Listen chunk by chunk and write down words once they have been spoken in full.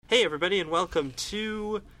Hey everybody, and welcome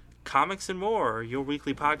to Comics and More, your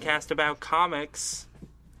weekly podcast about comics,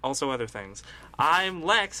 also other things. I'm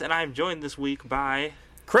Lex, and I'm joined this week by...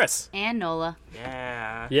 Chris. And Nola.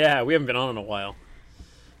 Yeah. Yeah, we haven't been on in a while.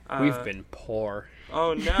 We've been poor.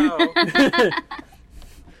 Oh no.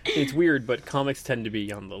 It's weird, but comics tend to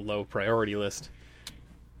be on the low priority list.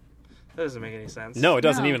 That doesn't make any sense. No, it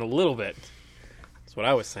doesn't No. even a little bit. That's what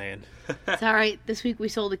I was saying. It's alright, this week we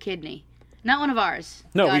sold a kidney. Not one of ours.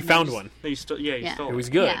 No, God we found knows. one. No, you stole It was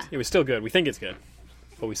it. good. Yeah. It was still good. We think it's good.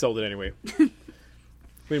 But we sold it anyway.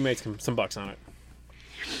 We made some bucks on it.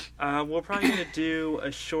 We're probably going to do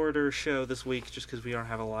a shorter show this week just because we don't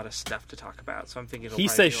have a lot of stuff to talk about. So I'm thinking it'll He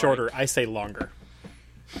probably says be shorter, like- I say longer.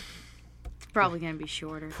 It's probably going to be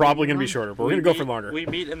shorter. Probably going to be shorter, but we're going to go for longer. We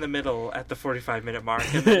meet in the middle at the 45-minute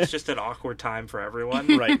mark, and then it's just an awkward time for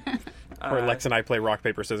everyone. Right. Or Lex and I play rock,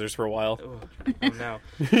 paper, scissors for a while. Oh no.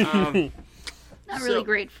 Not really So-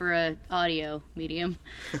 great for a audio medium.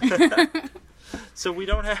 So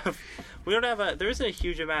there isn't a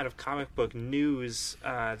huge amount of comic book news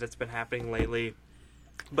that's been happening lately,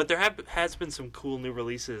 but there has been some cool new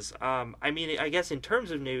releases. I guess in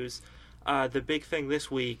terms of news, the big thing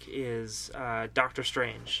this week is Doctor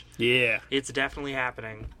Strange. Yeah. It's definitely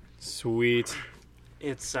happening. Sweet.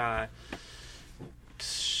 It's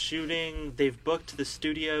shooting. They've booked the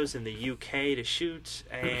studios in the UK to shoot,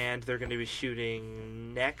 and they're going to be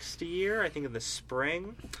shooting next year, I think in the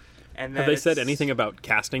spring. And Have then they said anything about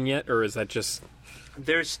casting yet, or is that just...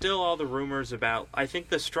 There's still all the rumors about... I think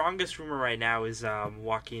the strongest rumor right now is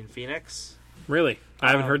Joaquin Phoenix. Really?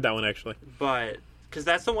 I haven't heard that one, actually. But... Because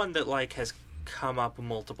that's the one that, like, has come up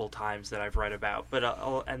multiple times that I've read about. But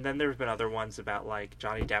and then there's been other ones about, like,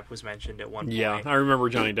 Johnny Depp was mentioned at one point. Yeah, I remember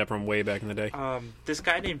Johnny Depp from way back in the day. This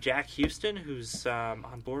guy named Jack Houston, who's on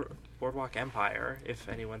Boardwalk Empire, if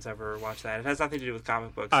anyone's ever watched that. It has nothing to do with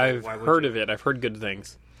comic books. So I've why would heard you? of it. I've heard good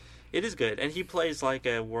things. It is good, and he plays like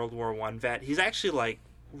a World War I vet. He's actually like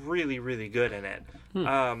really, really good in it,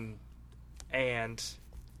 and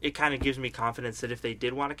it kind of gives me confidence that if they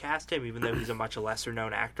did want to cast him, even though he's a much lesser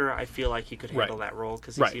known actor, I feel like he could handle that role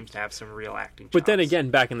because he seems to have some real acting chops. But then again,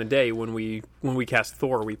 back in the day when we cast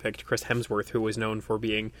Thor, we picked Chris Hemsworth, who was known for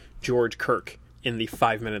being George Kirk in the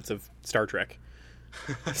 5 minutes of Star Trek.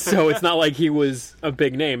 So it's not like he was a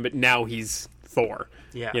big name, but now he's Thor.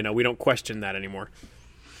 Yeah, You know, we don't question that anymore.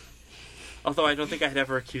 although I don't think I'd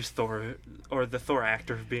ever accuse Thor or the Thor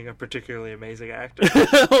actor of being a particularly amazing actor.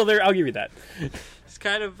 Well, there, I'll give you that. He's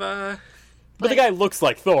kind of But the guy looks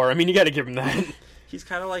like Thor. I mean, you got to give him that. he's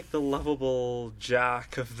kind of like the lovable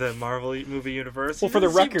jock of the Marvel movie universe. Well, He for the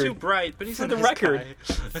doesn't seem record- too bright, but he's For a the nice record,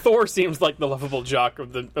 guy. Thor seems like the lovable jock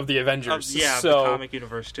of the Avengers. Yeah, so the comic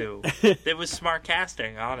universe too. It was smart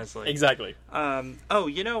casting, honestly. exactly. I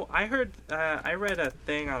read a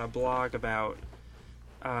thing on a blog about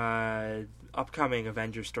upcoming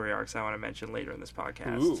Avengers story arcs I want to mention later in this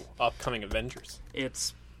podcast. Ooh, upcoming Avengers.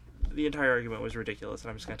 The entire argument was ridiculous,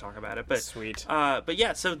 and I'm just going to talk about it. But Sweet. But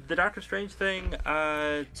yeah, so the Doctor Strange thing.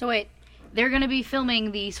 So wait, they're going to be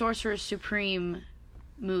filming the Sorcerer Supreme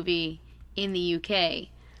movie in the UK.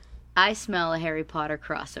 I smell a Harry Potter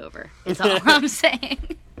crossover. Is all I'm saying.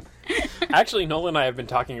 Actually, Nola and I have been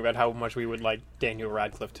talking about how much we would like Daniel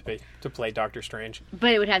Radcliffe to play Doctor Strange.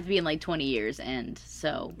 But it would have to be in like 20 years, and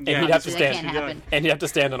so Yeah, he'd have to that stand. can't happen. And you have to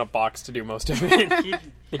stand on a box to do most of it.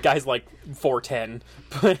 The guy's like 4'10",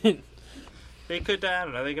 but They could, I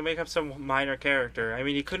don't know, they could make up some minor character. I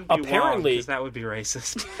mean, he couldn't be Wong, Apparently- because that would be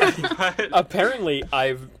racist. But, apparently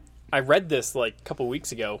I read this like a couple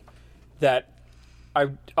weeks ago that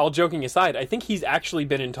all joking aside, I think he's actually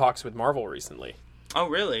been in talks with Marvel recently. oh,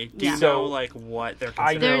 really? Do you Yeah. know, like, what they're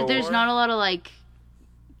I considering? know- There's not a lot of like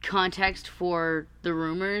context for the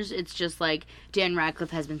rumors. It's just like Dan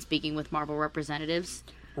Radcliffe has been speaking with Marvel representatives.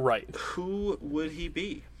 Right. Who would he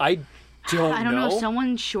be? I I don't know,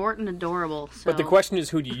 someone short and adorable. So. But the question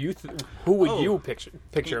is, who would you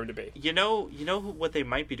picture him to be? You know what they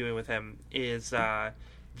might be doing with him is there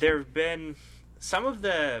have been some of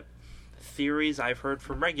the theories I've heard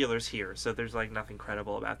from regulars here, so there's like nothing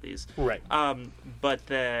credible about these. Right. But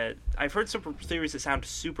I've heard some theories that sound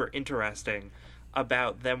super interesting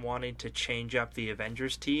about them wanting to change up the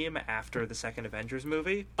Avengers team after the second Avengers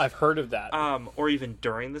movie. I've heard of that. Or even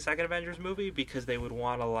during the second Avengers movie, because they would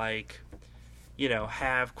want to, like, you know,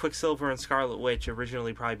 have Quicksilver and Scarlet Witch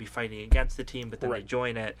originally probably be fighting against the team, but then they Right.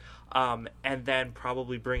 join it, and then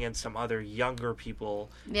probably bring in some other younger people.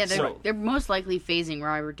 Yeah, they're most likely phasing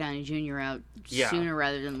Robert Downey Jr. out Yeah. sooner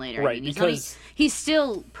rather than later. Right, I mean, because- he's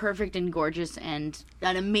still perfect and gorgeous and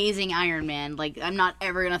an amazing Iron Man. Like, I'm not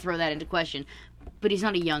ever going to throw that into question. but he's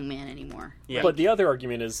not a young man anymore. Yeah. But the other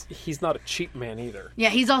argument is he's not a cheap man either. Yeah,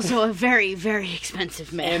 he's also a very, very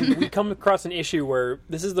expensive man. And we come across an issue where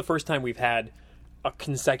this is the first time we've had a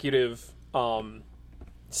consecutive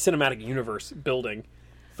cinematic universe building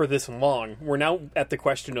for this long. We're now at the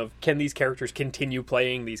question of, can these characters continue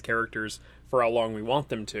playing these characters for how long we want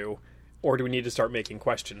them to, or do we need to start making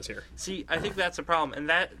questions here? See, I think that's a problem, and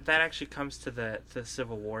that actually comes to the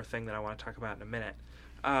Civil War thing that I want to talk about in a minute.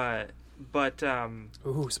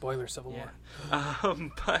 Ooh, spoiler, Civil War.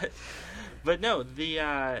 But no,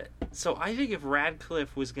 so I think if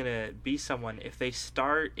Radcliffe was gonna be someone, if they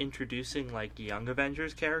start introducing like young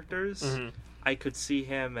Avengers characters, I could see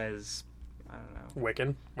him as, I don't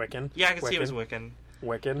know, Wiccan. Yeah, I could see him as Wiccan.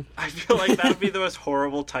 Wiccan. I feel like that would be the most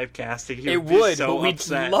horrible typecasting. He It be would, so but we'd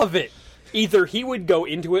upset. love it. Either he would go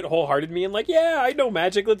into it wholeheartedly and like, yeah, I know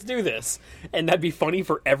magic, let's do this. And that'd be funny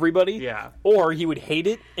for everybody. Yeah. Or he would hate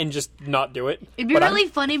it and just not do it. It'd be really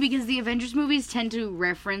funny because the Avengers movies tend to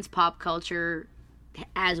reference pop culture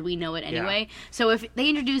as we know it anyway. Yeah. So if they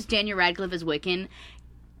introduce Daniel Radcliffe as Wiccan,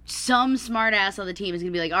 some smartass on the team is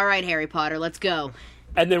going to be like, all right, Harry Potter, let's go.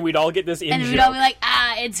 And then we'd all get this in And joke. we'd all be like,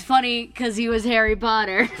 it's funny because he was Harry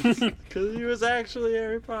Potter. Because he was actually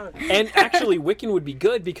Harry Potter. And actually, Wiccan would be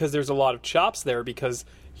good because there's a lot of chops there because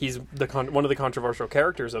he's one of the controversial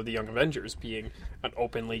characters of the Young Avengers, being an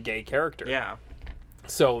openly gay character. Yeah.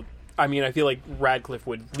 So, I mean, I feel like Radcliffe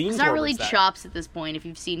would lean It's towards not really that. chops at this point. If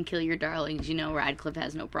you've seen Kill Your Darlings, you know Radcliffe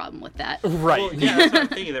has no problem with that. Right. Well, yeah, that's what I'm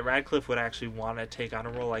thinking, that Radcliffe would actually want to take on a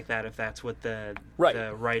role like that if that's what the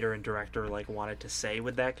writer and director like wanted to say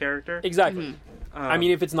with that character. Exactly. I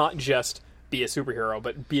mean, if it's not just be a superhero,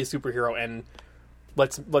 but be a superhero and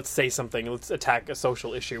let's say something, let's attack a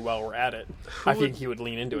social issue while we're at it. I think he would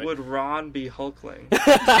lean into it. Would Ron be Hulkling?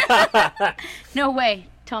 No way.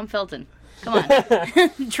 Tom Felton. Come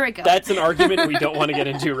on. Draco. That's an argument we don't want to get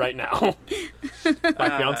into right now. My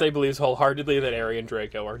fiance believes wholeheartly that Ari and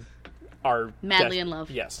Draco are madly in love.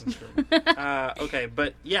 Yes. Okay,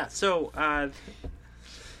 but yeah, so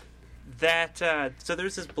so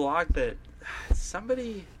there's this blog that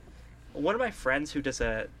one of my friends who does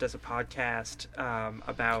a podcast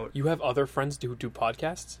about. You have other friends who do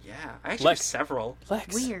podcasts? Yeah, I actually Lex. have several.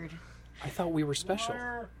 Lex. Weird. I thought we were special.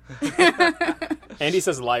 Andy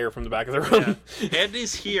says liar from the back of the room. Yeah.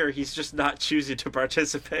 Andy's here. He's just not choosing to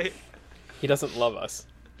participate. He doesn't love us.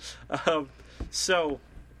 They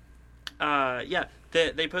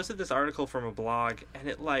posted this article from a blog, and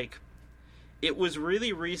it was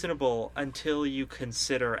really reasonable until you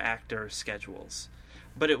consider actor schedules.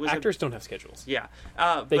 But it was Actors don't have schedules. Yeah.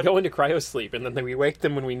 They go into cryo sleep, and then we wake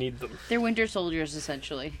them when we need them. They're winter soldiers,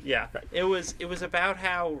 essentially. Yeah. Right. It was about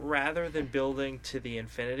how rather than building to the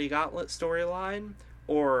Infinity Gauntlet storyline,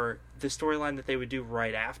 or the storyline that they would do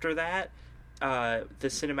right after that, the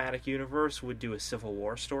cinematic universe would do a Civil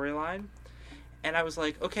War storyline. And I was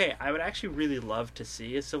like, okay, I would actually really love to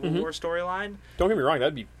see a Civil War storyline. Don't get me wrong,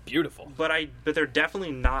 that'd be beautiful. But they're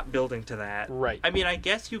definitely not building to that. Right. I mean, I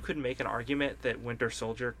guess you could make an argument that Winter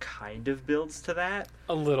Soldier kind of builds to that,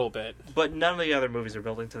 A little bit. but none of the other movies are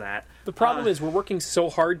building to that. The problem is we're working so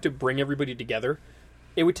hard to bring everybody together,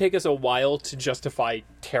 it would take us a while to justify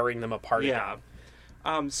tearing them apart Yeah.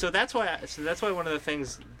 again. So that's why one of the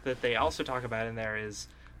things that they also talk about in there is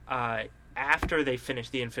after they finish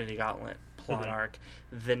the Infinity Gauntlet plot arc,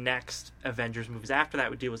 the next Avengers movies after that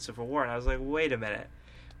would deal with Civil War. And I was like, wait a minute.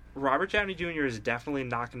 Robert Downey Jr. is definitely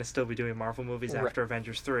not going to still be doing Marvel movies after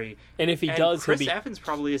Avengers 3. And if he does, Chris he'll be... Evans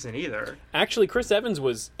probably isn't either. Actually, Chris Evans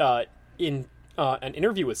was in an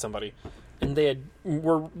interview with somebody, and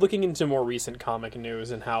were looking into more recent comic news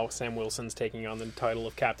and how Sam Wilson's taking on the title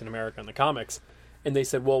of Captain America in the comics. And they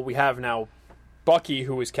said, well, we have now Bucky,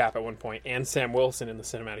 who was Cap at one point, and Sam Wilson in the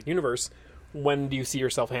cinematic universe. When do you see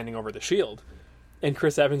yourself handing over the shield? And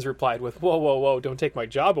Chris Evans replied with, whoa, whoa, whoa, don't take my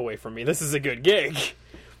job away from me. This is a good gig.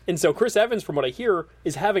 And so Chris Evans, from what I hear,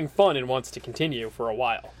 is having fun and wants to continue for a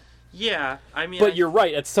while. Yeah, I mean... But you're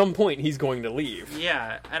right, at some point he's going to leave.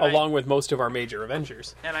 Yeah. And along with most of our major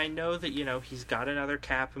Avengers. And I know that, he's got another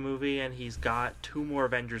Cap movie, and he's got 2 more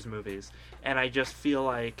Avengers movies. And I just feel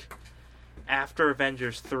like after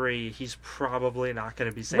Avengers 3, he's probably not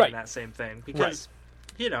going to be saying that same thing. Because...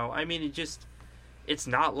 it's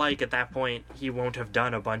not like at that point he won't have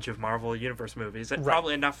done a bunch of Marvel Universe movies.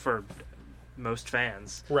 Probably enough for most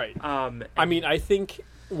fans. Right. I mean, I think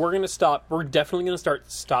we're definitely going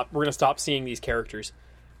to stop seeing these characters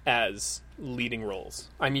as leading roles.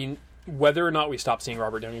 I mean, whether or not we stop seeing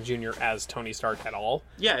Robert Downey Jr. as Tony Stark at all.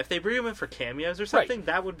 Yeah, if they bring him in for cameos or something,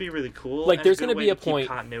 that would be really cool. Like, and there's going to be a point...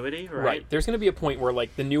 continuity, right? There's going to be a point where,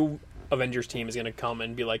 like, the new Avengers team is going to come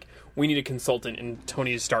and be like, we need a consultant, and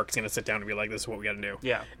Tony Stark's going to sit down and be like, this is what we got to do.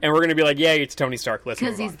 Yeah. And we're going to be like, yeah, it's Tony Stark. Let's move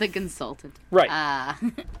Because he's on. the consultant. Right.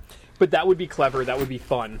 But that would be clever. That would be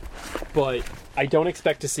fun. But I don't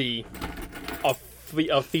expect to see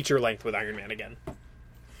a feature length with Iron Man again.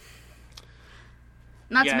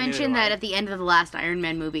 Not Yeah, to neither mention do I. that at the end of the last Iron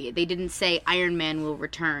Man movie, they didn't say Iron Man will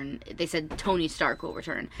return. They said Tony Stark will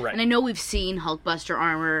return. Right. And I know we've seen Hulkbuster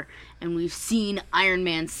armor and we've seen Iron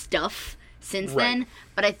Man stuff since Right. then,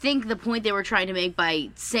 but I think the point they were trying to make by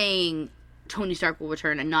saying Tony Stark will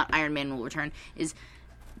return and not Iron Man will return is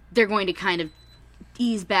they're going to kind of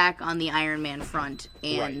ease back on the Iron Man front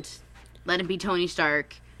and Right. let him be Tony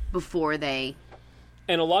Stark before they...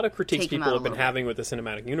 And a lot of critiques Take him people out have a been little having with the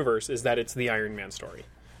cinematic universe is that it's the Iron Man story.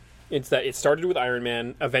 It's that it started with Iron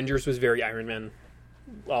Man. Avengers was very Iron Man,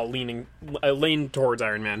 leaned towards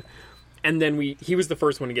Iron Man, and then he was the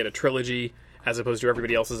first one to get a trilogy, as opposed to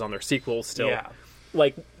everybody else is on their sequels still. Yeah.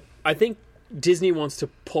 Like, I think Disney wants to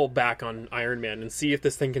pull back on Iron Man and see if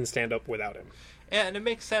this thing can stand up without him. Yeah, and it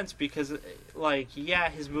makes sense because, like, yeah,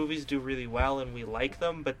 his movies do really well and we like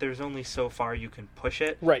them, but there's only so far you can push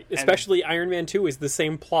it. Right, And- especially Iron Man 2 is the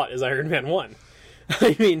same plot as Iron Man 1.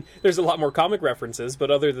 I mean, there's a lot more comic references,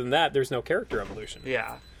 but other than that, there's no character evolution.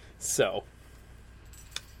 Yeah. So,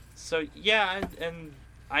 Yeah, and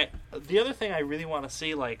the other thing I really want to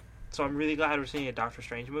see, like, so I'm really glad we're seeing a Doctor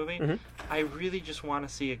Strange movie. Mm-hmm. I really just want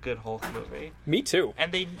to see a good Hulk movie. me too.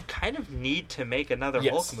 And they kind of need to make another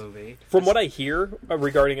Yes. Hulk movie. From what I hear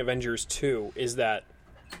regarding Avengers 2 is that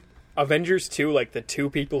Avengers 2, like, the two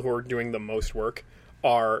people who are doing the most work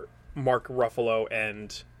are Mark Ruffalo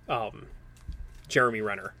and Jeremy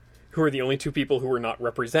Renner, who are the only two people who were not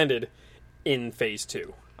represented in Phase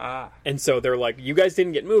 2. And so they're like, you guys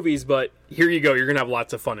didn't get movies, but here you go, you're going to have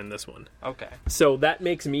lots of fun in this one. Okay. So that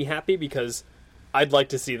makes me happy because I'd like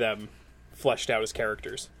to see them fleshed out as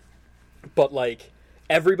characters. But, like,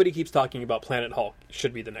 everybody keeps talking about Planet Hulk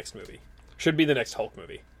should be the next movie. Should be the next Hulk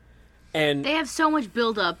movie. And They have so much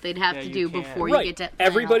build-up they'd have Yeah, to you do can't. before right, you get to...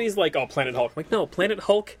 everybody's like, oh, Planet Hulk. I'm like, no, Planet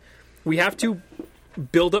Hulk, we have to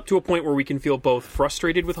build up to a point where we can feel both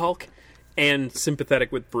frustrated with Hulk and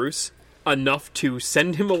sympathetic with Bruce enough to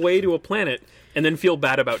send him away to a planet and then feel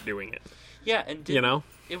bad about doing it. Yeah, and You know?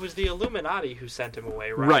 it was the Illuminati who sent him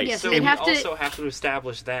away, right? Right. Yeah, so so we they'd have to- also have to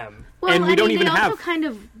establish them. Well, And we don't even they also have- kind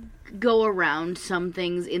of go around some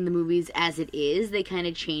things in the movies as it is. They kind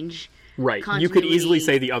of change. Right. You could easily Continuity.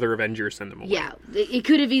 say the other Avengers send him away. Yeah, it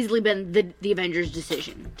could have easily been the Avengers'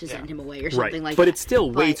 decision to send him away or Right. something like but that. it's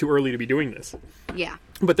still way But- too early to be doing this. Yeah,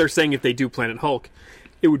 But they're saying if they do Planet Hulk,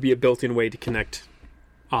 it would be a built-in way to connect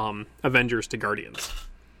Avengers to Guardians.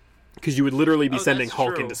 Because you would literally be Oh, sending that's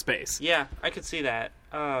Hulk true. into space. Yeah, I could see that.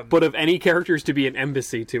 But of any characters to be an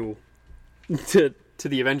embassy to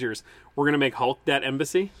the Avengers, we're going to make Hulk that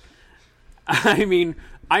embassy? I mean,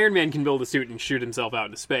 Iron Man can build a suit and shoot himself out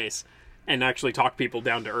into space and actually talk people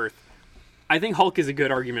down to Earth. I think Hulk is a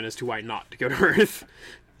good argument as to why not to go to Earth.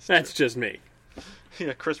 That's just me.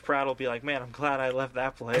 Yeah, Chris Pratt will be like, man, I'm glad I left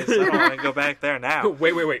that place. I don't want to go back there now.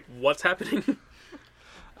 Wait. What's happening?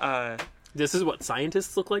 Uh, This is what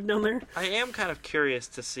scientists look like down there? I am kind of curious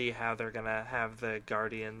to see how they're going to have the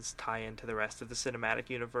Guardians tie into the rest of the cinematic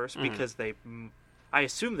universe, because I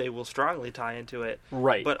assume they will strongly tie into it.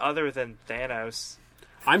 Right. But other than Thanos,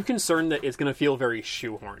 I'm concerned that it's going to feel very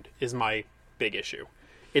shoehorned, is my big issue.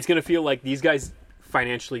 It's going to feel like these guys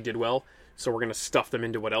financially did well, so we're going to stuff them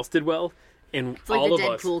into what else did well. And it's like all the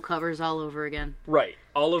of us, Deadpool covers all over again. right?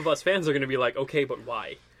 All of us fans are going to be like, okay, but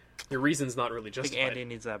why? Your reason's not really I think justified. Andy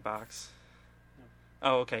needs that box.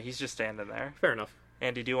 Oh, okay, he's just standing there. Fair enough.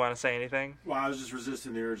 Andy, do you want to say anything? Well, I was just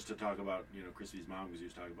resisting the urge to talk about, Crispy's mom, because he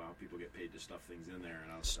was talking about how people get paid to stuff things in there,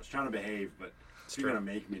 and I was trying to behave, but you're true. going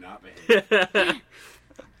to make me not behave.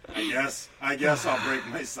 I guess I'll break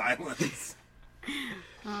my silence.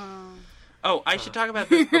 Oh, I should talk about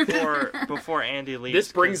this before Andy leaves.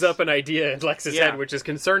 This brings 'cause- up an idea in Lex's Yeah. head, which is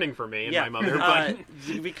concerning for me and my mother.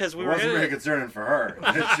 Because we It were wasn't very gonna, concerning for her.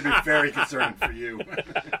 It should be very concerning for you.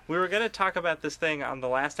 we were gonna talk about this thing on the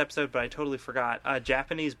last episode, but I totally forgot.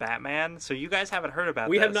 Japanese Batman. So you guys haven't heard about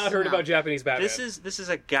we this. have not heard No. about Japanese Batman. This is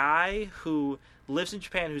a guy who lives in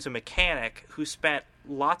Japan who's a mechanic who spent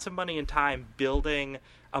lots of money and time building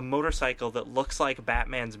a motorcycle that looks like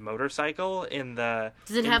Batman's motorcycle in the...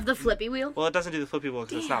 Does it have the flippy wheel? Well, it doesn't do the flippy wheel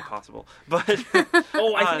because it's not Damn. possible. But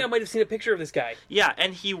Oh, I think I might have seen a picture of this guy. yeah,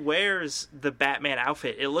 and he wears the Batman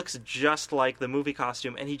outfit. It looks just like the movie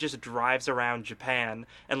costume, and he just drives around Japan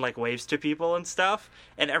and like waves to people and stuff,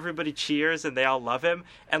 and everybody cheers and they all love him.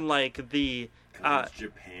 And like the It's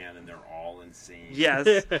Japan, and they're all insane.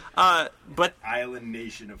 Yes. But Island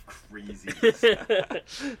nation of crazies.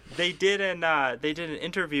 they did an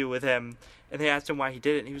interview with him, and they asked him why he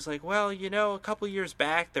did it, and he was like, well, a couple years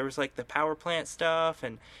back there was like the power plant stuff,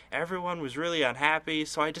 and everyone was really unhappy,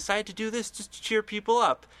 so I decided to do this just to cheer people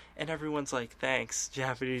up. And everyone's like, thanks,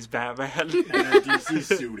 Japanese Batman. And then DC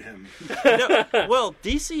sued him. No, well,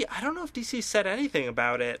 DC, I don't know if DC said anything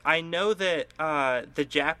about it. I know that the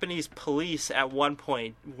Japanese police at one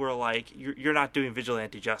point were like, you're not doing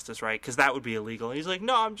vigilante justice, right? Because that would be illegal. And he's like,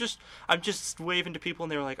 no, I'm just waving to people,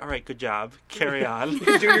 and they were like, all right, good job. Carry on.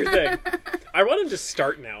 Do your thing. I want him to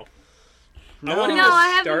start now.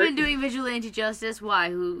 I haven't been doing vigilante justice.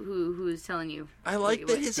 Why? Who's telling you? I like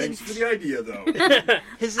that Thanks for the idea, though.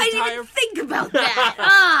 his I didn't entire even think about that.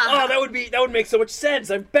 Oh, that would make so much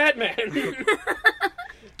sense. I'm Batman.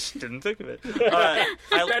 didn't think of it.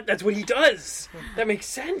 That's what he does. That makes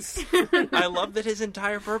sense. I love that his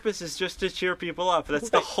entire purpose is just to cheer people up.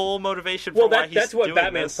 That's the whole motivation for why he's that's what doing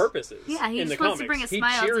Batman's this. purpose is. Yeah, he in just the wants comics. to bring a He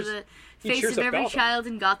smile cheers- to the he face cheers of up every Gotham. child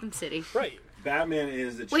in Gotham City. Right. Batman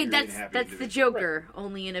is the cheery Wait, and that's happy the individual. Joker,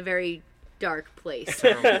 only in a very dark place.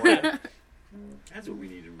 That's what we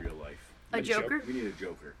need in real life. A Joker? We need a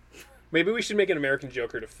Joker. Maybe we should make an American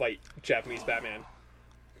Joker to fight Japanese Batman.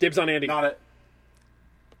 Dibs on Andy. Not it.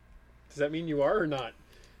 Does that mean you are or not?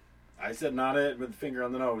 I said not it with the finger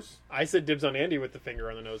on the nose. I said dibs on Andy with the finger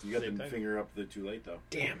on the nose. You at got the the same time. finger up the too late, though.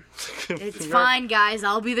 Damn. It's fine, guys.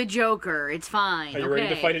 I'll be the Joker. It's fine. Are you ready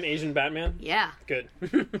to fight an Asian Batman? Yeah. Good.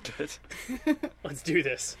 Good. Let's do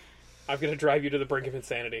this. I'm gonna drive you to the brink of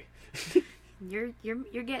insanity. You're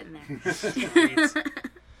getting there.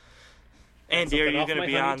 Andy, are Something you off going to my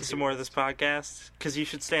be honey on to some do. more of this podcast? Because you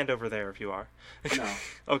should stand over there if you are. No.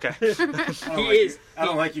 Okay. I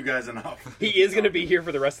don't like you guys enough. He is gonna be here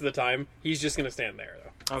for the rest of the time. He's just gonna stand there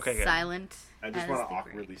though. Okay, good. Silent. I just as want to the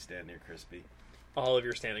awkwardly grave. stand near Crispy. All of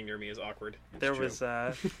your standing near me is awkward. There true. was,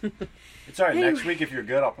 It's alright. Next week, if you're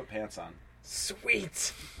good, I'll put pants on.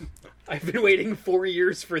 Sweet. I've been waiting 4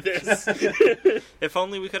 years for this. if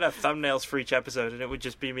only we could have thumbnails for each episode, and it would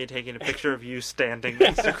just be me taking a picture of you standing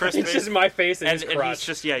next to Crispy. It's just my face and, his and crotch.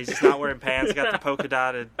 he's just not wearing pants, got the polka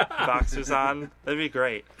dotted boxers on. That'd be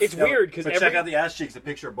great. It's weird because But check out the ass cheeks, a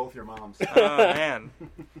picture of both your moms. Oh, man.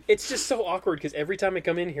 it's just so awkward because every time I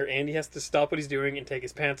come in here, Andy has to stop what he's doing and take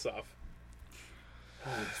his pants off.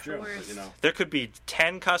 It's true, but, you know. There could be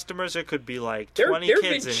 10 customers, there could be like There 20 have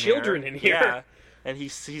kids been in children here. in here. Yeah. And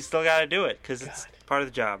he's still got to do it because it's God. part of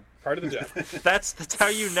the job. Part of the job. That's how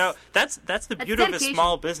you know. That's the beauty of a dedication.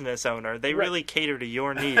 small business owner. They Right. really cater to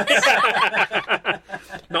your needs.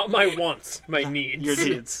 Not my wants, my needs. Your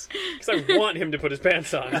needs. Because I want him to put his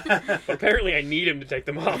pants on. But apparently I need him to take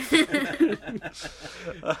them off.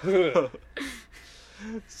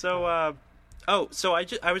 So, so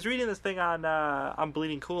I was reading this thing on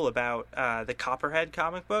Bleeding Cool about the Copperhead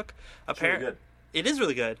comic book. Really good. It is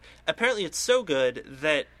really good. Apparently, it's so good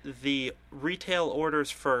that the retail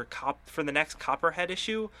orders for the next Copperhead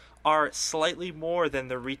issue are slightly more than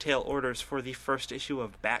the retail orders for the first issue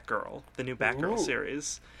of Batgirl, the new Batgirl Ooh.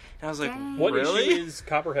 series. And I was like, Dang. What really? issue is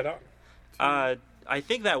Copperhead on? I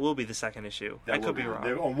think that will be the second issue. I could be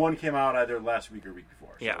wrong. One came out either last week or week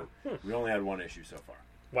before. So Yeah. We only had one issue so far.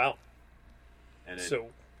 Wow. And So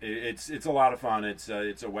it's a lot of fun. It's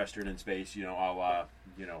a western in space, a la,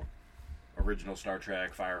 original Star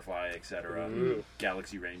Trek, Firefly, etc. Ooh.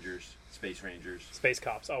 Galaxy Rangers, Space Rangers. Space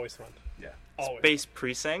Cops, always fun. Yeah. Always. Space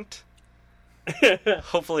Precinct.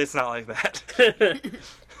 Hopefully, it's not like that.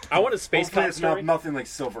 I want a Space Hopefully Cop it's story. nothing like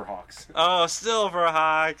Silverhawks. Oh,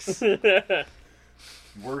 Silverhawks.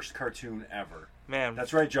 Worst cartoon ever. Man,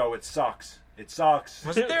 That's right, Joe. It sucks. It sucks.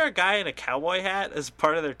 wasn't there a guy in a cowboy hat as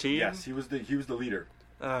part of their team? Yes, he was the leader.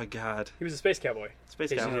 Oh God, He was a space cowboy.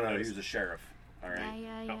 Space He's Cowboy. No, he was a sheriff. All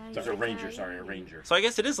right. He was a ranger. Sorry, a ranger. So I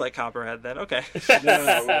guess it is like Copperhead then. Okay.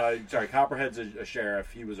 No. Sorry, Copperhead's a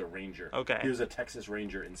sheriff. He was a ranger. Okay. He was a Texas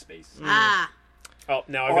Ranger in space. Oh,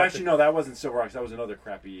 now Oh, I've actually, no, that wasn't Silverhawks. That was another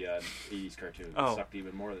crappy 80s cartoon. Oh. It sucked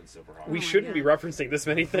even more than Silverhawks. We my shouldn't be God. referencing this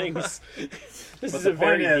many things. This but is the a point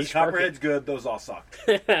very is, niche market. Copperhead's good. Those all suck.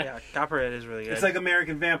 Yeah, Copperhead is really good. It's like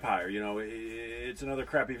American Vampire. It's another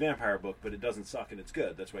crappy vampire book, but it doesn't suck and it's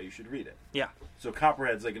good. That's why you should read it. Yeah. So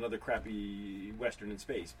Copperhead's like another crappy western in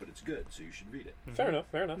space, but it's good, so you should read it. Fair enough,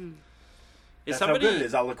 fair enough. Is That's how good it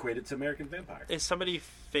is. I'll equate it to American Vampire. Is somebody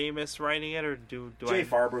famous writing it, or do Jay I?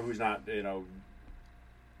 Farber, who's not,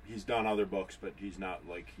 he's done other books, but he's not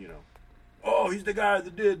like, oh, he's the guy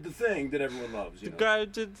that did the thing that everyone loves. The guy who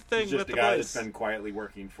did the thing He's just with the the guy place. that's been quietly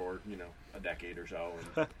working for, a decade or so,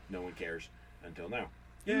 and no one cares until now.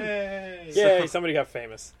 Yay! Yay, somebody got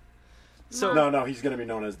famous. So No, he's going to be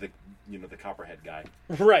known as the Copperhead guy.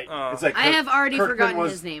 Right. It's like I have already Kirkman forgotten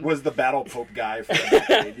his name. Was the Battle Pope guy for a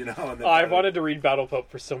decade, And then I wanted to read Battle Pope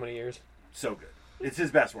for so many years. So good. It's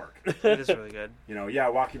his best work. it is really good.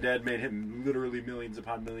 Walking Dead made him literally millions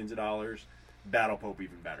upon millions of dollars. Battle Pope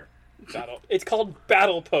even better. It's called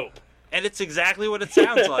Battle Pope. And it's exactly what it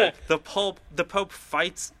sounds like. The Pope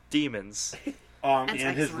fights demons. And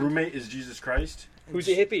excellent. his roommate is Jesus Christ. Who's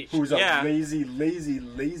a hippie? Who's a lazy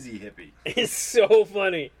hippie. It's so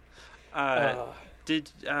funny. Have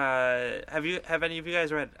any of you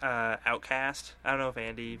guys read Outcast? I don't know if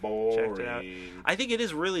Andy checked it out. I think it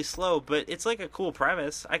is really slow, but it's like a cool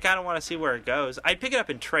premise. I kind of want to see where it goes. I'd pick it up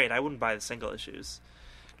in trade. I wouldn't buy the single issues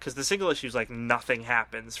because the single issues nothing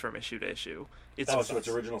happens from issue to issue. So it's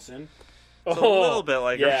Original Sin? It's a little bit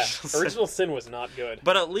like Original Sin was not good.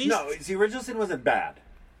 But at least Original Sin wasn't bad.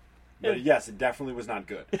 But yes, it definitely was not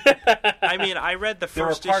good. I mean, I read the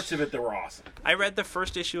first. There were parts of it that were awesome. I read the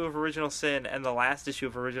first issue of Original Sin and the last issue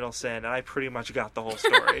of Original Sin, and I pretty much got the whole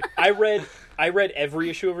story. I read every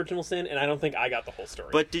issue of Original Sin, and I don't think I got the whole story.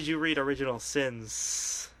 But did you read Original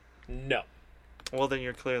Sins? No. Well, then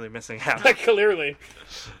you're clearly missing out. Clearly.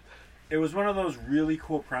 It was one of those really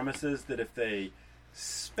cool premises that if they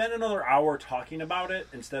spent another hour talking about it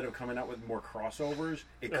instead of coming out with more crossovers,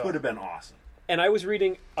 it could have been awesome. And I was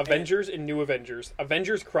reading Avengers and New Avengers.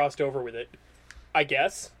 Avengers crossed over with it, I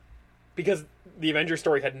guess, because the Avengers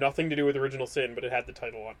story had nothing to do with Original Sin, but it had the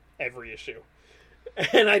title on every issue.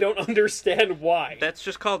 And I don't understand why. That's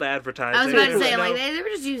just called advertising. I was about to say, they were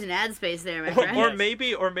just using ad space there, my friend. Or maybe.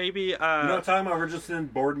 You know what talking about Original Sin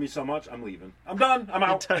bored me so much, I'm leaving. I'm done. I'm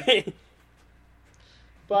out. Bye, Andy.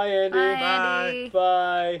 Bye, Andy.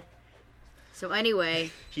 Bye. So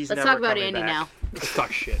anyway, He's let's never talk about coming Andy back. now. Let's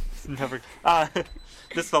talk shit. Never.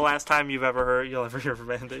 This is the last time you'll ever hear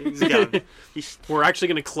from Andy. He's gone. We're actually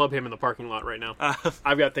going to club him in the parking lot right now.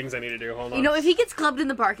 I've got things I need to do. Hold on. If he gets clubbed in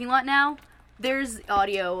the parking lot now, there's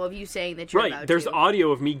audio of you saying that you're about there's to.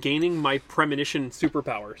 audio of me gaining my premonition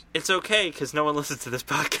superpowers. It's okay because no one listens to this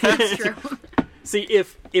podcast. That's true. See,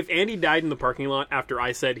 if Andy died in the parking lot after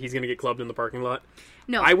I said he's going to get clubbed in the parking lot,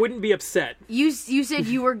 No, I wouldn't be upset. You said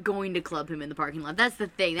you were going to club him in the parking lot. That's the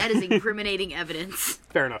thing. That is incriminating evidence.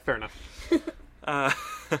 Fair enough.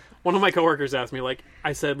 One of my coworkers asked me,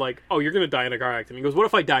 I said, oh, you're going to die in a car accident. He goes, what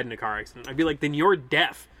if I died in a car accident? I'd be like, then your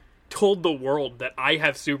death told the world that I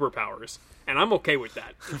have superpowers. And I'm okay with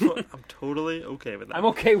that. I'm totally okay with that. I'm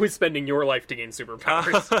okay with spending your life to gain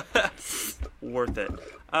superpowers. Worth it.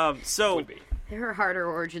 Would be. There are harder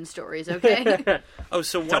origin stories, okay?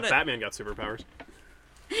 So That's how Batman got superpowers.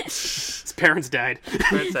 His parents died.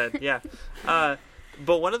 Parents died, yeah.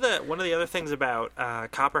 But one of the other things about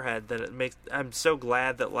Copperhead that I'm so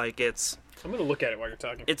glad that it's. I'm gonna look at it while you're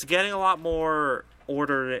talking. It's getting a lot more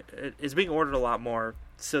ordered. It's being ordered a lot more.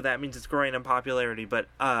 So that means it's growing in popularity. But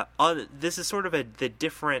this is sort of the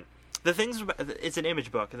different. The things it's an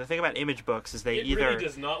image book, and the thing about image books is it really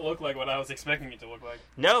does not look like what I was expecting it to look like.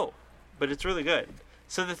 No, but it's really good.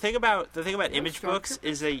 So the thing about image books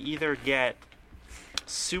is they either get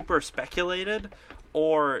super speculated,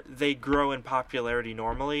 or they grow in popularity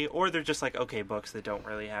normally, or they're just okay books that don't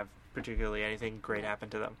really have particularly anything great happen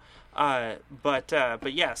to them.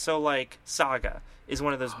 But yeah, so Saga is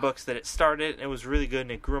one of those books that it started and it was really good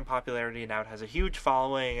and it grew in popularity and now it has a huge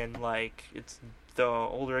following and it's the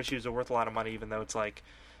older issues are worth a lot of money even though it's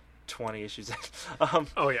 20 issues.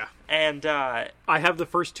 Oh yeah. And I have the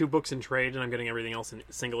first 2 books in trade and I'm getting everything else in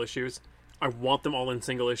single issues. I want them all in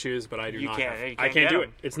single issues, but I can't do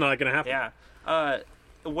it. It's not going to happen. Yeah.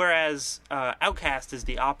 Whereas Outcast is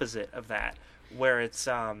the opposite of that, where it's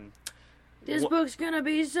This book's gonna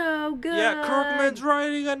be so good. Yeah, Kirkman's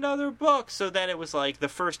writing another book. So then it was the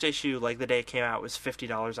first issue, the day it came out, was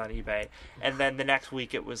 $50 on eBay, and then the next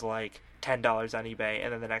week it was $10 on eBay,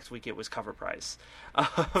 and then the next week it was cover price.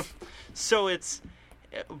 But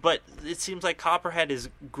it seems like Copperhead is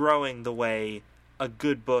growing the way a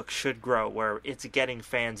good book should grow, where it's getting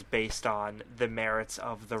fans based on the merits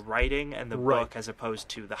of the writing and the book as opposed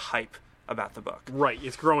to the hype about the book. Right,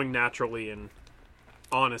 it's growing naturally and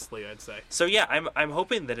honestly, I'd say. So yeah, I'm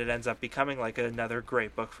hoping that it ends up becoming another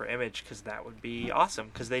great book for Image, because that would be awesome,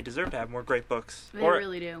 because they deserve to have more great books. They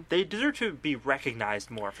really do. They deserve to be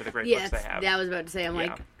recognized more for the great books they have. Yeah, I was about to say,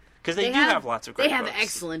 because they do have lots of great books. They have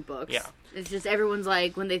excellent books. Yeah. It's just everyone's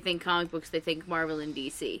when they think comic books, they think Marvel and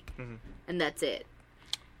DC. Mm-hmm. And that's it.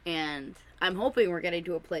 And I'm hoping we're getting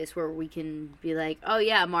to a place where we can be oh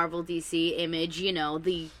yeah, Marvel, DC, Image,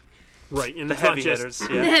 the... Right, and the heavy hitters.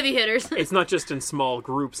 The heavy hitters. It's not just in small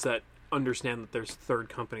groups that understand that there's third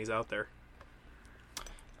companies out there.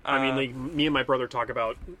 I mean, like, me and my brother talk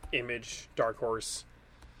about Image, Dark Horse.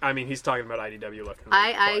 I mean, he's talking about IDW left and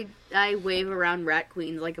right. I wave around Rat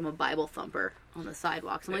Queens like I'm a Bible thumper on the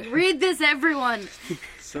sidewalks. I'm like, read this, everyone!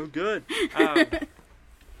 So good.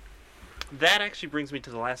 That actually brings me to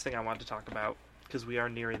the last thing I wanted to talk about, because we are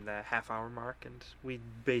nearing the half-hour mark, and we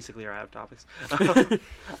basically are out of topics. No,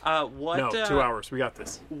 2 hours. We got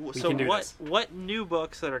this. We can do this. What new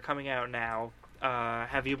books that are coming out now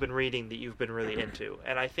have you been reading that you've been really into?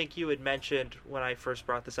 And I think you had mentioned, when I first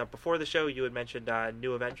brought this up before the show, you had mentioned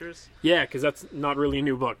New Avengers. Yeah, because that's not really a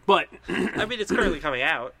new book, but... I mean, it's currently coming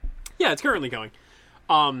out. Yeah, it's currently going.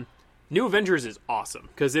 New Avengers is awesome,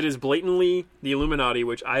 because it is blatantly the Illuminati,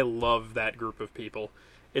 which I love that group of people.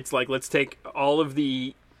 It's like, let's take all of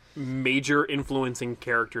the major influencing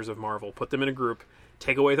characters of Marvel, put them in a group,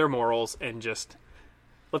 take away their morals, and just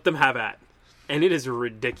let them have at. And it is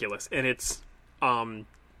ridiculous. And it's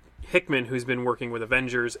Hickman, who's been working with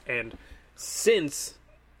Avengers, and since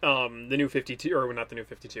the New 52, or not the New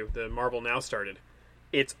 52, the Marvel Now started,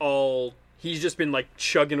 it's all... He's just been, like,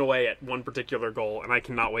 chugging away at one particular goal, and I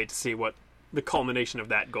cannot wait to see what the culmination of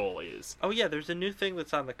that goal is. Oh, yeah, there's a new thing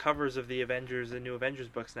that's on the covers of the New Avengers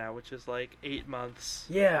books now, which is, like, 8 months.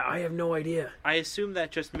 Yeah, I have no idea. I assume that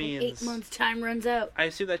just means... 8 months, time runs out. I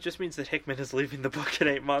assume that just means that Hickman is leaving the book in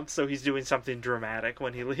 8 months, so he's doing something dramatic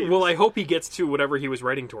when he leaves. Well, I hope he gets to whatever he was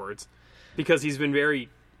writing towards, because he's been very...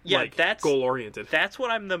 that's goal-oriented. That's what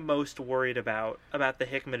I'm the most worried about the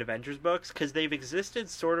Hickman Avengers books, because they've existed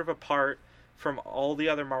sort of apart from all the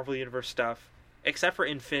other Marvel Universe stuff, except for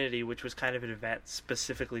Infinity, which was kind of an event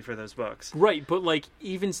specifically for those books. Right, but, like,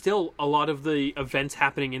 even still, a lot of the events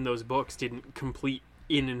happening in those books didn't complete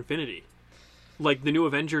in Infinity. Like, the New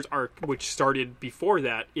Avengers arc, which started before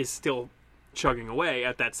that, is still chugging away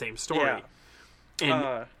at that same story. Yeah.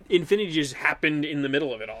 And Infinity just happened in the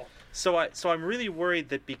middle of it all. So I'm really worried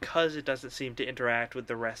that because it doesn't seem to interact with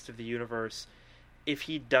the rest of the universe, if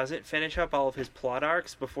he doesn't finish up all of his plot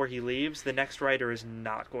arcs before he leaves, the next writer is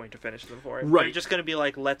not going to finish them for him. Right. They're just going to be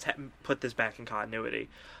like, let's put this back in continuity.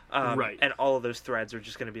 Right. And all of those threads are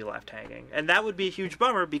just going to be left hanging. And that would be a huge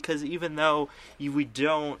bummer, because even though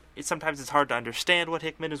sometimes it's hard to understand what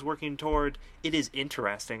Hickman is working toward, it is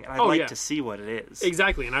interesting, and I'd like to see what it is.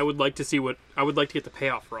 Exactly, and I would like to get the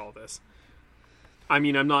payoff for all this. I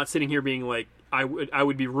mean, I'm not sitting here being like, I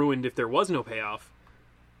would be ruined if there was no payoff,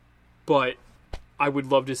 but I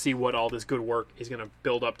would love to see what all this good work is going to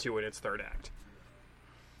build up to in its third act.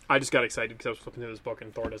 I just got excited because I was flipping through this book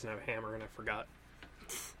and Thor doesn't have a hammer, and I forgot.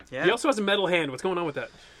 Yeah. He also has a metal hand. What's going on with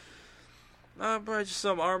that? Probably just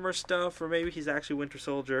some armor stuff, or maybe he's actually Winter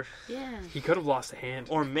Soldier. Yeah. He could have lost a hand.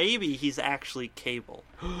 Or maybe he's actually Cable.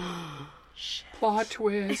 Shit. Plot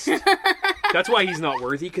twist. That's why he's not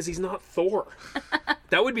worthy, because he's not Thor.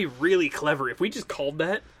 That would be really clever if we just called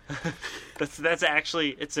that. That's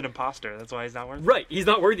actually, it's an imposter. That's why he's not worthy. Right, he's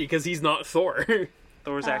not worthy because he's not Thor.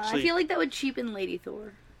 Thor's actually... I feel like that would cheapen Lady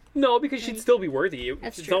Thor. No, because she'd still be worthy.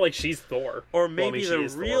 That's it's true. not like she's Thor. Or maybe the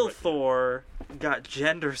real Thor got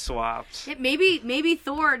gender swapped. Maybe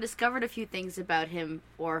Thor discovered a few things about him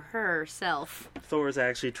or herself. Thor's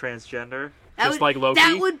actually transgender. Like Loki?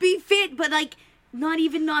 That would be fit, but, like, not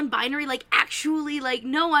even non-binary, like, actually, like,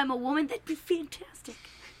 no, I'm a woman. That'd be fantastic.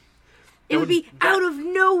 It would be out of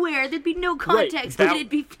nowhere. There'd be no context, but it'd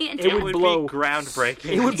be fantastic. It would be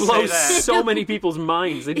groundbreaking. It would blow so many people's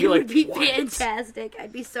minds. They'd be like, it would be what? fantastic.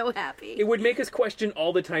 I'd be so happy. It would make us question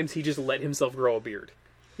all the times he just let himself grow a beard.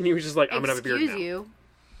 And he was just like, I'm going to have a beard now. Excuse you.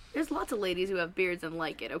 There's lots of ladies who have beards and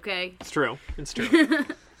like it, okay? It's true. It's true.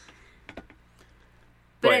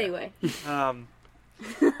 But anyway.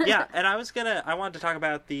 Yeah, and I wanted to talk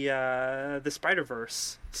about the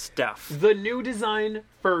Spider-Verse stuff. The new design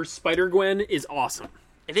for Spider-Gwen is awesome.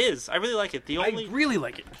 It is. I really like it. I really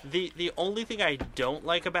like it. The only thing I don't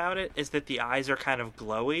like about it is that the eyes are kind of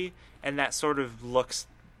glowy, and that sort of looks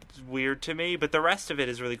weird to me, but the rest of it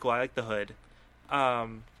is really cool. I like the hood.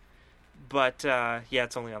 But yeah,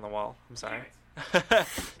 it's only on the wall. I'm sorry.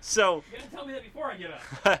 So you gotta tell me that before I get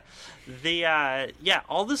up.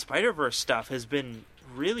 All the Spider-Verse stuff has been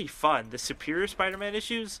really fun. The Superior Spider-Man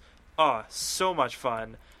issues, so much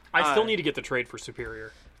fun. I still need to get the trade for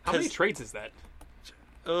Superior. How many trades is that?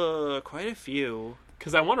 Quite a few.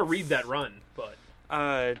 Because I want to read that run, but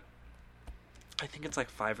I think it's like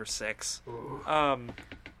 5 or 6. Ooh.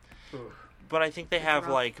 But I think they have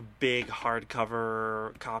like big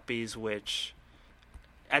hardcover copies, which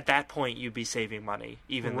at that point you'd be saving money,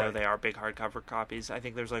 even though they are big hardcover copies. I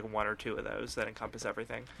think there's like 1 or 2 of those that encompass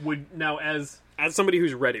everything. Now, as somebody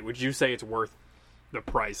who's ready, would you say it's worth the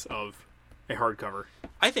price of a hardcover.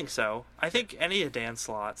 I think so. I think any of Dan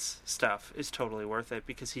Slott's stuff is totally worth it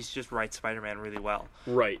because he's just writes Spider-Man really well.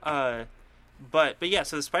 Right. But yeah,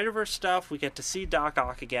 so the Spider-Verse stuff, we get to see Doc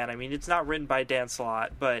Ock again. I mean, it's not written by Dan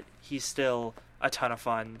Slott, but he's still a ton of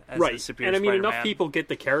fun as the Superior and I mean, Spider-Man. enough people get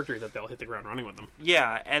the character that they'll hit the ground running with them.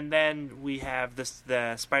 Yeah, and then we have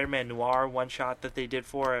the Spider-Man Noir one-shot that they did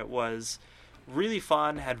for it was really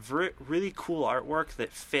fun, had really cool artwork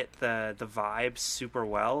that fit the vibe super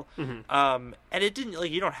well. And it didn't,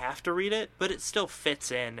 like, you don't have to read it, but it still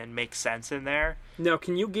fits in and makes sense in there. Now,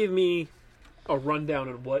 can you give me a rundown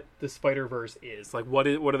on what the Spider-Verse is? Like, what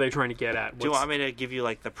are they trying to get at? Do you want me to give you,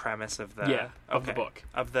 like, the premise of the... of the book.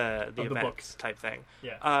 Of the event books. type thing.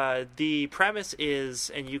 Yeah. The premise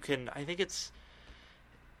is, and you can... I think it's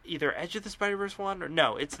either Edge of the Spider-Verse one, or...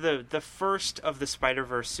 No, it's the first of the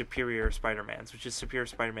Spider-Verse Superior Spider-Mans, which is Superior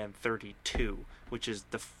Spider-Man 32, which is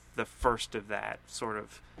the first of that sort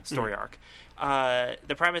of story arc.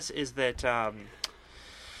 The premise is that...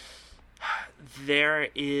 there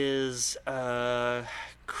is a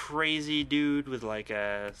crazy dude with like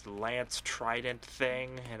a lance trident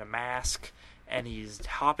thing and a mask, and he's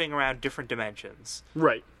hopping around different dimensions.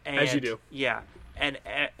 Right, and, as you do. Yeah, and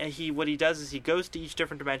what he does is he goes to each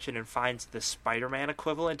different dimension and finds the Spider-Man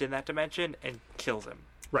equivalent in that dimension and kills him.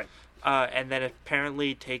 Right. And then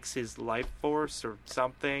apparently takes his life force or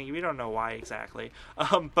something. We don't know why exactly.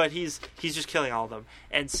 But he's just killing all of them.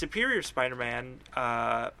 And Superior Spider-Man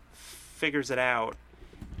figures it out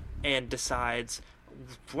and decides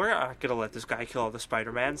we're not going to let this guy kill all the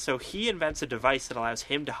Spider-Man, so he invents a device that allows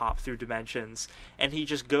him to hop through dimensions, and he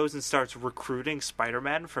just goes and starts recruiting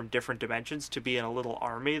Spider-Man from different dimensions to be in a little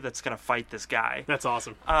army that's going to fight this guy. That's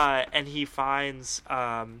awesome. And he finds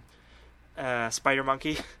Spider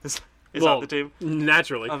Monkey is on the team.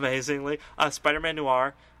 Naturally. Amazingly. Spider-Man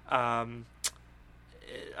Noir. A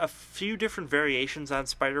few different variations on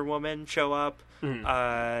Spider-Woman show up.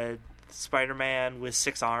 Spider-Man with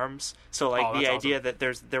 6 arms. So, like, the idea awesome.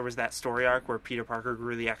 that there was that story arc where Peter Parker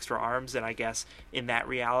grew the extra arms, and I guess in that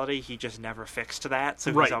reality he just never fixed that,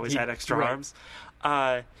 so he's always had extra arms.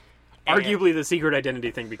 Arguably, the secret identity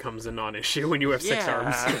thing becomes a non-issue when you have 6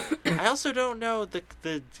 arms. I also don't know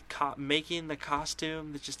making the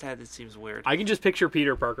costume that just had it seems weird. I can just picture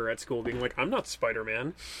Peter Parker at school being like, "I'm not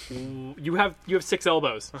Spider-Man. You have 6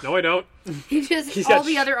 elbows. No, I don't." He's all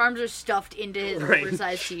the other arms are stuffed into his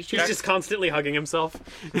oversized t-shirt. He's just constantly hugging himself.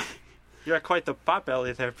 You got quite the pot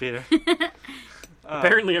belly there, Peter.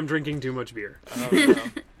 Apparently, I'm drinking too much beer.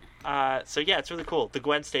 So yeah, it's really cool. The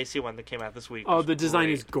Gwen Stacy one that came out this week. Oh, the design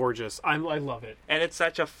is gorgeous. I love it, and it's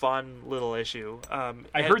such a fun little issue.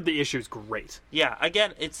 I heard the issue is great. Yeah,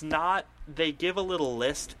 again, it's not. They give a little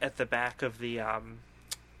list at the back of the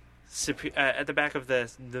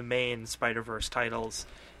the main Spider-Verse titles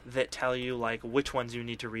that tell you like which ones you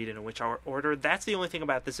need to read in which order. That's the only thing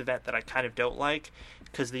about this event that I kind of don't like,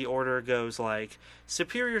 because the order goes like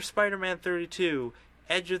Superior Spider-Man 32,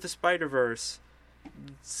 Edge of the Spider-Verse,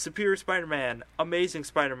 Superior Spider-Man, Amazing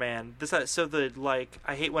Spider-Man.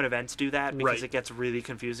 I hate when events do that because it gets really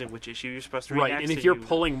confusing which issue you're supposed to read next. And if you're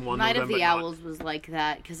pulling one Night of them, of the Owls was like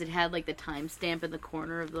that because it had like the timestamp in the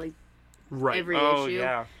corner of like every issue,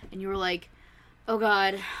 and you were like, "Oh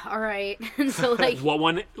God, all right." And so like, what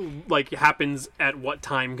one like happens at what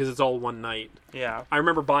time because it's all one night. Yeah, I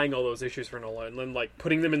remember buying all those issues for Nola and then like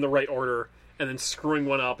putting them in the right order and then screwing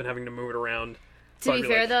one up and having to move it around. To be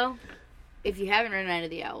fair, though, if you haven't read Night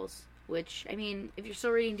of the Owls, which, I mean, if you're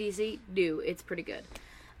still reading DC, do. It's pretty good.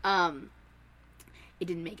 It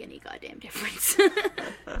didn't make any goddamn difference.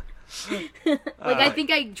 I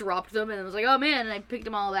think I dropped them and I was like, oh man, and I picked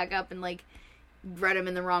them all back up and, like, read them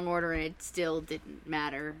in the wrong order and it still didn't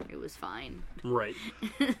matter. It was fine. Right.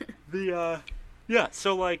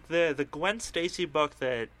 So, like, the Gwen Stacy book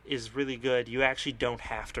that is really good, you actually don't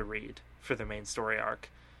have to read for the main story arc.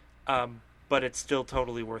 But it's still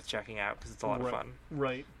totally worth checking out because it's a lot of fun.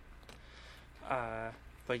 Right.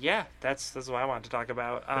 But yeah, that's what I wanted to talk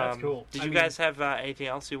about. That's cool. Did you guys have anything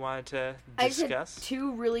else you wanted to discuss? I just had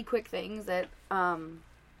 2 really quick things that,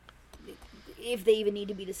 if they even need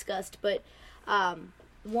to be discussed, but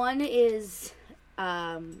one is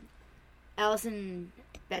Alison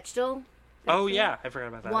Bechdel. Oh yeah, I forgot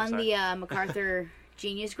about that. Won the MacArthur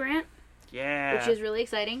Genius Grant. Yeah. Which is really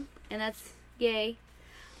exciting, and that's yay.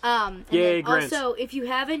 Yay, Grant. Also, if you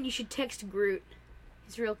haven't, you should text Groot.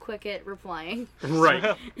 He's real quick at replying.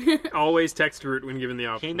 Right. Always text Groot when given the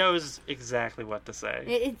option. He knows exactly what to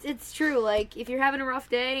say. It's true. Like, if you're having a rough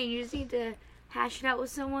day and you just need to hash it out with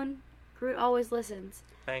someone, Groot always listens.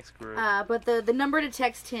 Thanks, Groot. But the number to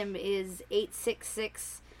text him is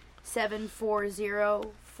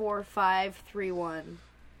 866-740-4848. 740-4531.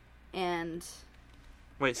 And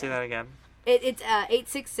Wait, say that again. it's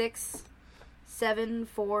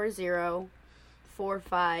 866-740-4531.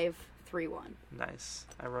 Nice.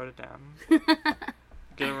 I wrote it down.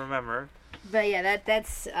 Gonna remember. But yeah,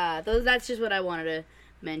 that's just what I wanted to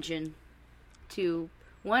mention. To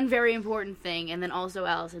one very important thing, and then also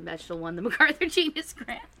Alison Bechdel won the MacArthur Genius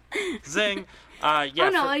Grant. Zing. Oh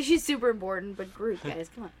no, she's super important, but Groot, guys,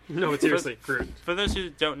 come on. No, seriously, Groot. For those who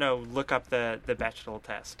don't know, look up the Bechdel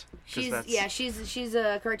test. She's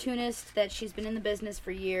a cartoonist that she's been in the business for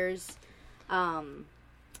years.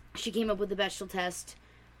 She came up with the Bechdel test,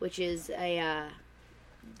 which is a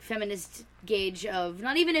feminist gauge of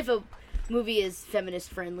not even if a movie is feminist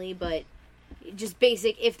friendly, but just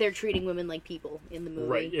basic if they're treating women like people in the movie.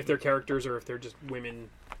 Right, if they're characters or if they're just women.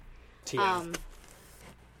 TM.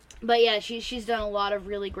 But yeah, she's done a lot of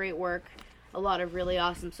really great work, a lot of really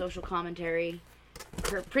awesome social commentary.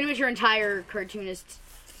 Pretty much her entire cartoonist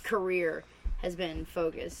career has been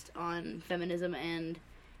focused on feminism and,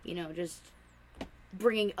 just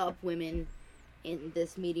bringing up women in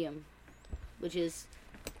this medium, which is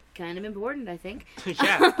kind of important, I think.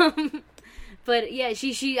 Yeah. But yeah, I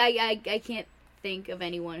can't think of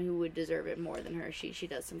anyone who would deserve it more than her. She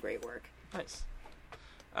does some great work. Nice.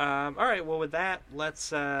 All right. Well, with that,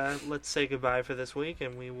 let's say goodbye for this week,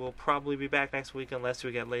 and we will probably be back next week unless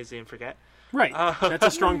we get lazy and forget. Right. That's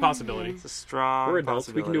a strong possibility. It's a strong. We're adults.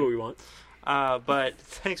 possibility. We can do what we want. But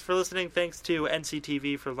thanks for listening. Thanks to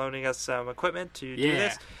NCTV for loaning us some equipment to do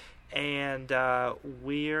this, and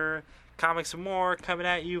we're Comics and More coming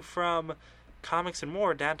at you from Comics and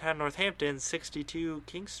More, downtown Northampton, 62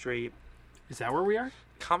 King Street. Is that where we are?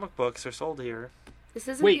 Comic books are sold here. This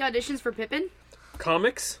isn't Wait. the auditions for Pippin?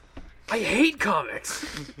 Comics? I hate comics.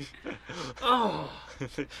 Oh.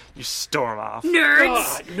 You storm off.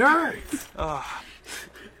 Nerds! God, nerds.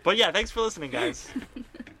 But yeah, thanks for listening, guys.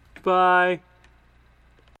 Bye.